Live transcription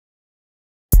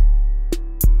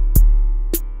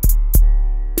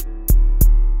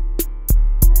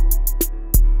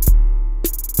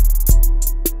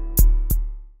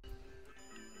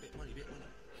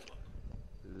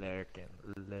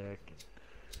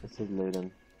This is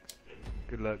loading.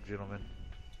 Good luck, gentlemen.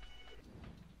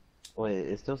 Wait,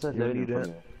 it still says You loading need for it.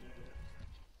 me.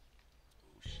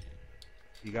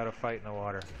 You gotta fight in the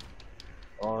water.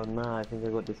 Oh no, I think I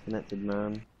got disconnected,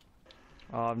 man.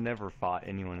 Oh, I've never fought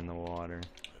anyone in the water.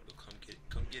 Come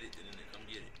get it, then come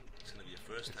get it. It's gonna be a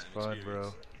first It's time fun,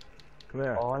 experience. bro. Come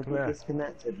here. Oh, I Come got here.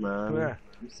 disconnected, man. Come here.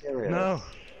 I'm serious. No.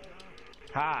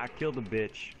 Ha! I killed a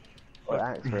bitch. Oh,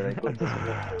 actually, I got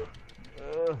disconnected.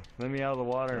 Let me out of the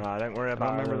water. Nah, don't worry I don't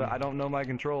about remember it. that. I don't know my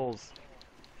controls.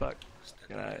 Fuck.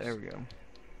 There we go.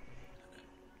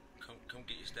 Come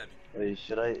get your stabbing. Wait,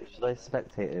 should I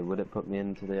spectate it? Would it put me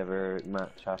into the other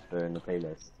match after in the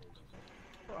playlist?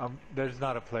 There's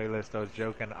not a playlist, I was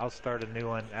joking. I'll start a new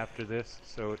one after this,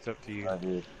 so it's up to you. I do.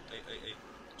 Hey,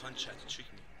 punch at to trick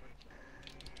me.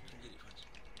 Come get it, punch.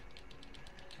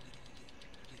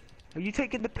 Are you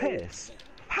taking the piss?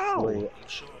 How? Wait, I'm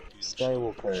sure I'll do it.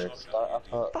 Skywalker, start up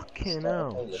a Fucking start a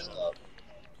hell. playlist up.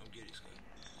 Come get it, Sky.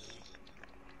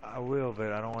 I will,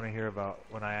 but I don't want to hear about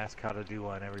when I ask how to do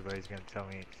one, everybody's gonna tell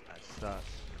me I suck.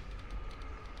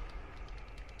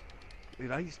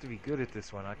 Dude, I used to be good at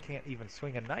this one. I can't even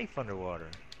swing a knife underwater.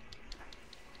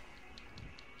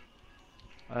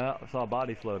 I saw a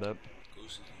body float up. Go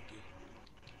see you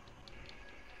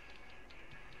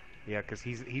do. Yeah, because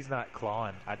he's not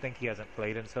clawing. I think he hasn't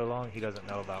played in so long, he doesn't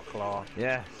know about claw.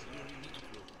 Yes. You don't need to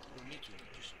float. You don't need to.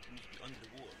 Just you need to be under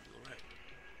the water. You're alright.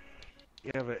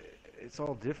 Yeah, but it's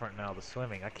all different now, the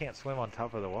swimming. I can't swim on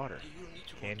top of the water. You don't need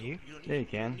to. Can you? Yeah, you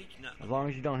can. As long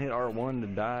as you don't hit R1 to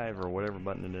dive or whatever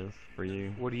button it is for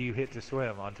you. What do you hit to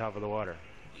swim on top of the water?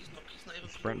 He's not even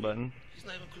Sprint clawing. button. He's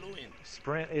not even clawing.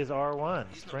 Sprint is R1.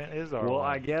 Sprint is R1. Well,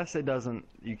 I guess it doesn't.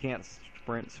 You can't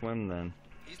sprint swim then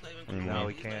He's not even No, clawing.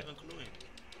 we He's can't. not even clawing.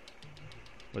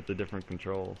 with the different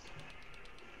controls.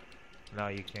 No,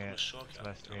 you I'm a can't. shark It's out.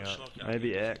 messed I'm me a up. shark out.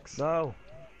 Maybe X. No.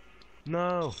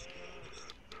 No.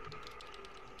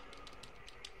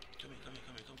 Come here. Come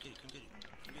get it. Come get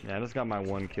it. Yeah, I just got my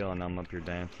one kill and now I'm up here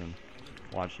dancing,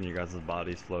 watching you guys'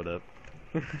 bodies float up.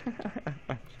 Get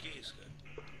it, Sky.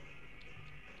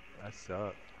 I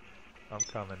suck. I'm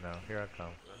coming now. Here I come.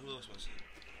 Right, who else wants it?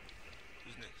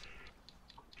 Who's next?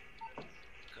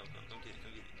 Come get it.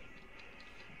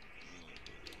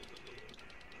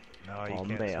 No, you Oh,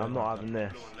 can't mate, swim I'm not on having Blow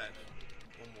this. on life.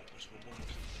 One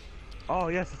more. Oh,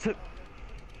 yes, it took...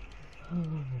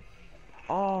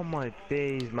 Oh, my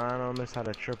days, man. I almost had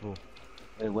a triple.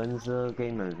 Wait, when's the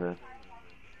game over?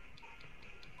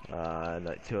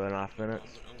 Like 2.5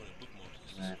 minutes. I'm gonna bookmark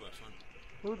this. This is quite fun.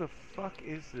 Who the fuck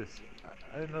is this?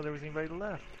 I didn't know there was anybody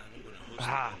left. And I'm gonna host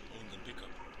Ah. it on the pickup.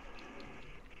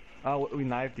 Oh, we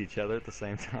knifed each other at the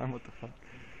same time. What the fuck?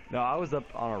 No, I was up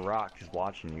on a rock just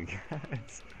watching you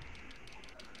guys.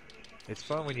 It's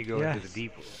fun when you go into the Yes.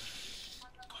 deep.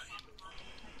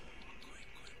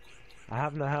 I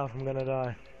have no health. I'm gonna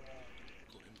die.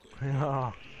 Got him.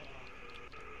 Oh.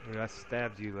 Dude, I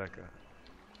stabbed you like a...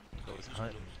 I was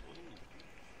hunting.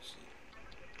 See.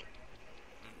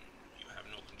 You have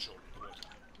no control of the water.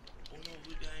 Oh no,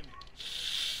 who's behind me?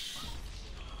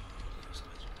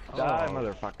 Die, Oh.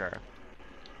 motherfucker.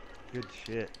 Good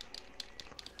shit.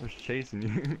 I was chasing you.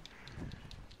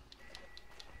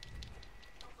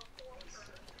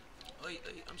 Hey,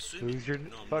 I'm swimming. Who's your... No,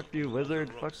 I'm Fuck not. you, I'm lizard.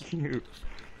 on Fuck rocks. you. What the fuck is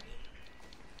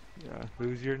my name? Yeah.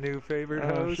 Who's your new favorite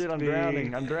Oh host? shit, I'm B?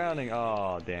 drowning. I'm drowning.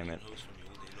 Oh, damn it. Host for me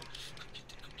all day long.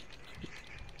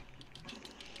 Come get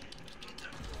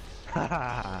it.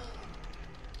 Haha.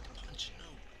 Punch it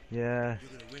now. Yeah. You're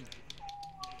gonna win.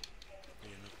 No,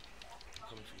 you're not. I'm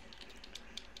coming for you.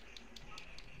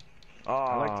 Oh.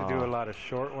 I like to do a lot of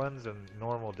short ones and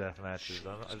normal death matches.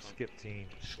 I skip team.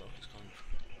 Shark is coming for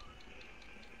you.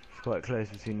 It's quite close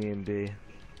between me and B.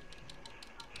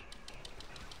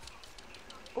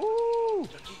 Ooh!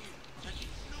 Jackie!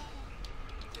 No!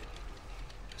 I'm dead.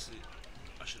 That's it.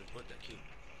 I should have got that kill.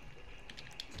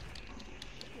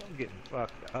 I'm getting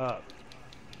fucked up.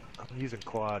 I'm using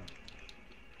quad.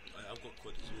 I've got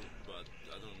quad as well, but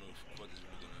I don't know if quad is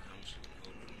really gonna actually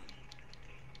hold me.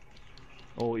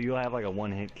 Oh, you have like a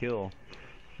one-hit kill.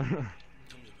 Come here,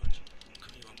 punch.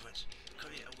 Come here, one punch.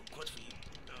 Come here, I've got quad for you.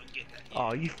 Get that.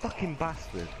 Oh, you fucking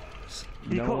bastard.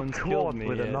 No You got one's caught killed me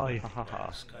with a yet. knife.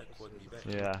 Sky quad me back.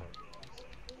 Yeah.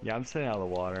 Yeah, I'm staying out of the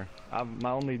water. My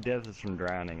only death is from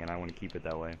drowning, and I want to keep it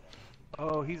that way.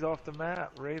 Oh, he's off the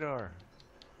map. Radar.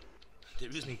 There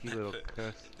is Sneaky no little map.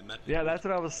 cuss. The map is Yeah, that's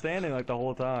what I was standing like the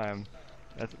whole time.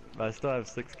 But I still have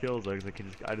 6 kills though, because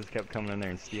I just kept coming in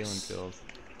there and stealing kills.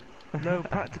 No,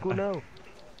 Practical, no.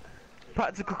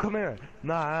 Practical, come here.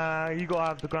 Nah, you gotta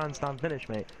have the grandstand finish,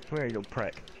 mate. Come here, you little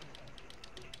prick.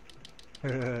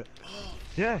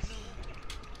 Yes.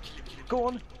 Go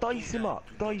on, dice him up.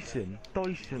 Dice him,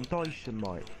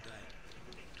 mate.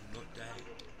 Do not die.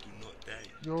 Do not die.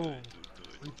 Yo,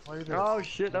 we play this. Oh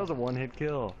shit, that was a one-hit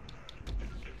kill.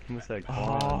 Almost like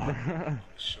Oh.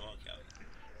 Sure.